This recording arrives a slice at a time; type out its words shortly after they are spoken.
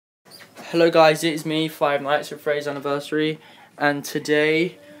Hello guys, it's me, Five Nights at Freddy's Anniversary, and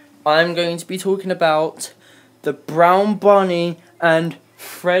today I'm going to be talking about the Brown Bunny and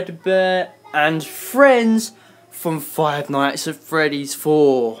Fredbear and Friends from Five Nights at Freddy's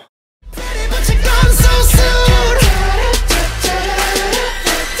 4.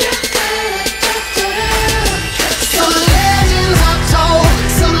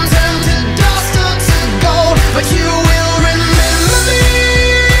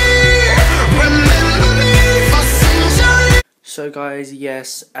 So guys,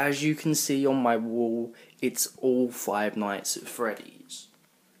 yes, as you can see on my wall, it's all Five Nights at Freddy's.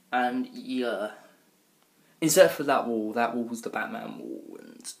 And yeah, except for that wall's the Batman wall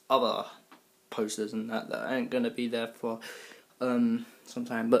and other posters and that ain't gonna be there for some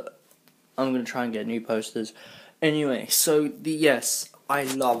time, but I'm gonna try and get new posters. Anyway, so yes, I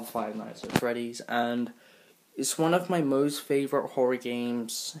love Five Nights at Freddy's, and it's one of my most favourite horror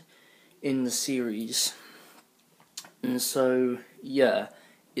games in the series. And so, yeah,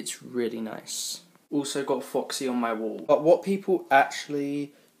 it's really nice. Also got Foxy on my wall. But what people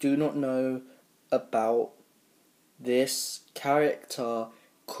actually do not know about this character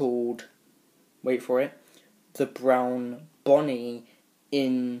called, wait for it, the Brown Bunny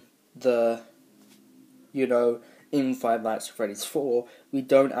in the, in Five Nights at Freddy's 4, we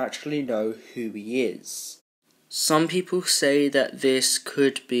don't actually know who he is. Some people say that this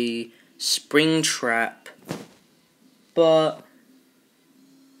could be Springtrap, but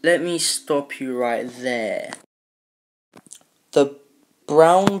let me stop you right there. The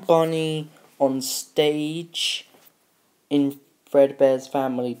Brown Bunny on stage in Fredbear's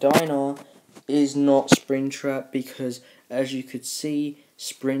Family Diner is not Springtrap because, as you could see,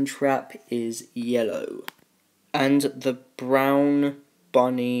 Springtrap is yellow. And the Brown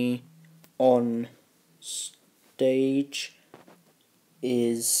Bunny on stage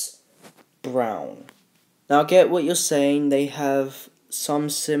is brown. Now I get what you're saying, they have some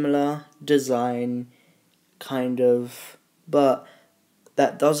similar design, kind of, but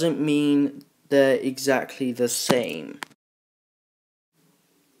that doesn't mean they're exactly the same.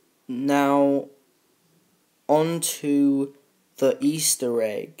 Now, on to the Easter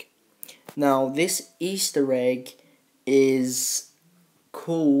egg. Now, this Easter egg is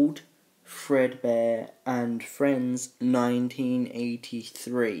called Fredbear and Friends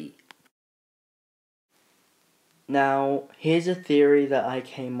 1983. Now, here's a theory that I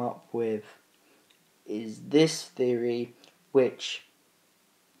came up with, is this theory, which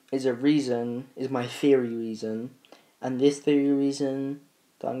is my theory reason, and this theory reason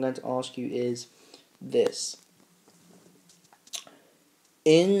that I'm going to ask you is this.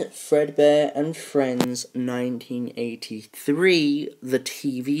 In Fredbear and Friends 1983, the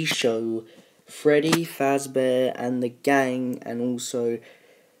TV show, Freddy Fazbear and the Gang, and also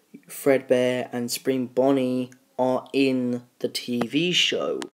Fredbear and Spring Bonnie are in the TV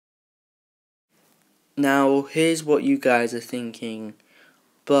show. Now, here's what you guys are thinking,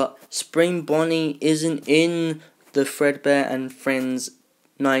 but Spring Bonnie isn't in the Fredbear and Friends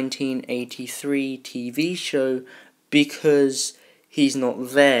 1983 TV show because he's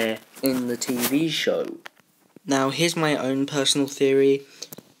not there in the TV show. Now, here's my own personal theory.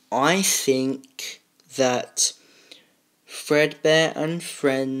 I think that Fredbear and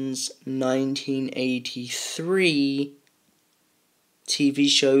Friends 1983 TV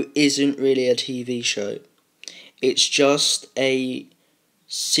show isn't really a TV show. It's just a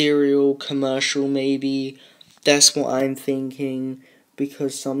cereal commercial, maybe. That's what I'm thinking,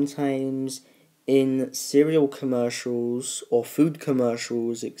 because sometimes in cereal commercials, or food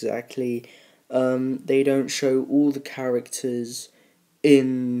commercials exactly, they don't show all the characters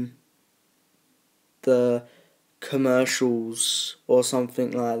in the commercials or something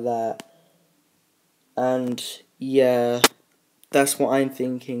like that. And yeah, that's what I'm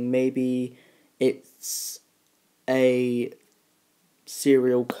thinking. Maybe it's a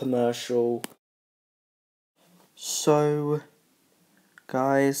cereal commercial. So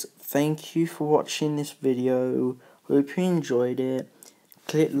guys, thank you for watching this video. Hope you enjoyed it.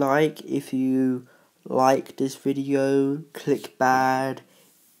 Click like if you liked this video. Click bad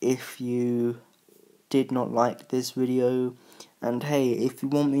if you did not like this video. And hey, if you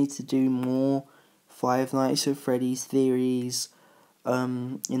want me to do more Five Nights at Freddy's theories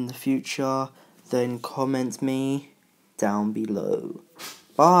in the future, then comment me down below.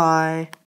 Bye!